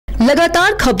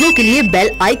लगातार खबरों के लिए बेल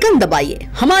आइकन दबाइए।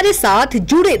 हमारे साथ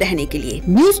जुड़े रहने के लिए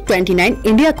न्यूज़ 29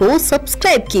 इंडिया को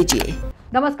सब्सक्राइब कीजिए।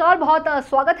 नमस्कार, बहुत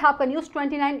स्वागत है आपका न्यूज़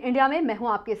 29 इंडिया में। मैं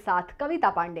हूं आपके साथ कविता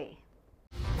पांडे।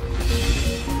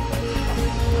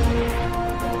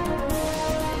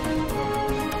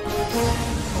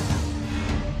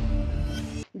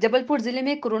 जबलपुर जिले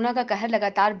में कोरोना का कहर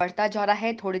लगातार बढ़ता जा रहा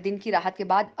है। थोड़े दिन की राहत के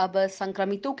बाद अब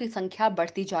संक्रमितों की संख्या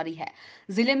बढ़ती जा रही है।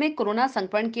 जिले में कोरोना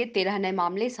संक्रमण के 13 नए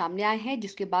मामले सामने आए हैं,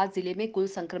 जिसके बाद जिले में कुल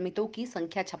संक्रमितों की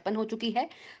संख्या 56 हो चुकी है।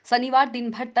 शनिवार दिन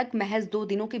भर तक महज 2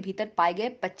 दिनों के भीतर पाए गए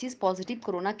 25 पॉजिटिव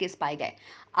कोरोना केस पाए गए।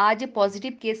 आज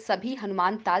पॉजिटिव केस सभी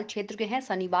हनुमान ताल क्षेत्र के हैं।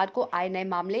 शनिवार को आए नए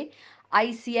मामले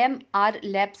ICMR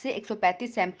लैब से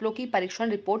 135 सैंपलों की परीक्षण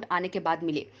रिपोर्ट आने के बाद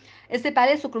मिले। इससे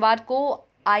पहले शुक्रवार को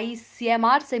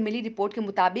ICMR से मिली रिपोर्ट के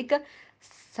मुताबिक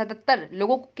 77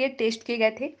 लोगों के टेस्ट किए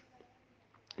गए थे,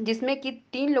 जिसमें कि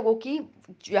 3 लोगों की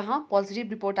यहां पॉजिटिव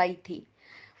रिपोर्ट आई थी।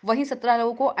 वहीं 17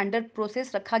 लोगों को अंडर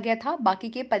प्रोसेस रखा गया था। बाकी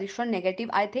के परीक्षण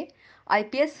नेगेटिव आए थे।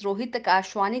 IPS रोहित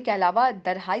काशवानी के अलावा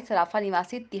दरहाई सराफा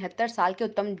निवासी 73 साल के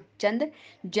उत्तम चंद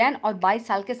जैन और 22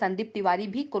 साल के संदीप तिवारी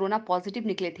भी कोरोना पॉजिटिव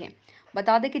निकले थे।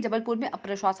 बता दें कि जबलपुर में अब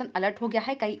प्रशासन अलर्ट हो गया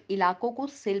है। कई इलाकों को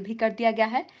सील भी कर दिया गया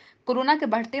है। कोरोना के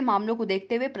बढ़ते मामलों को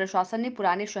देखते हुए प्रशासन ने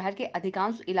पुराने शहर के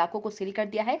अधिकांश इलाकों को सील कर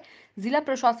दिया है। जिला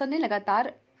प्रशासन ने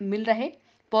लगातार मिल रहे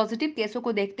पॉजिटिव केसों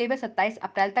को देखते हुए 27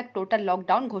 अप्रैल तक टोटल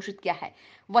लॉकडाउन घोषित किया है।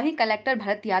 वहीं कलेक्टर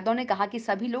भरत यादव ने कहा कि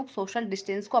सभी लोग सोशल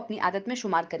डिस्टेंस को अपनी आदत में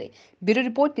शुमार करें। Bureau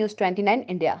report news 29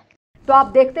 India. तो आप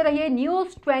देखते रहिए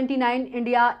न्यूज़ 29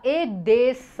 इंडिया, एक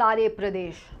देश सारे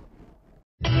प्रदेश।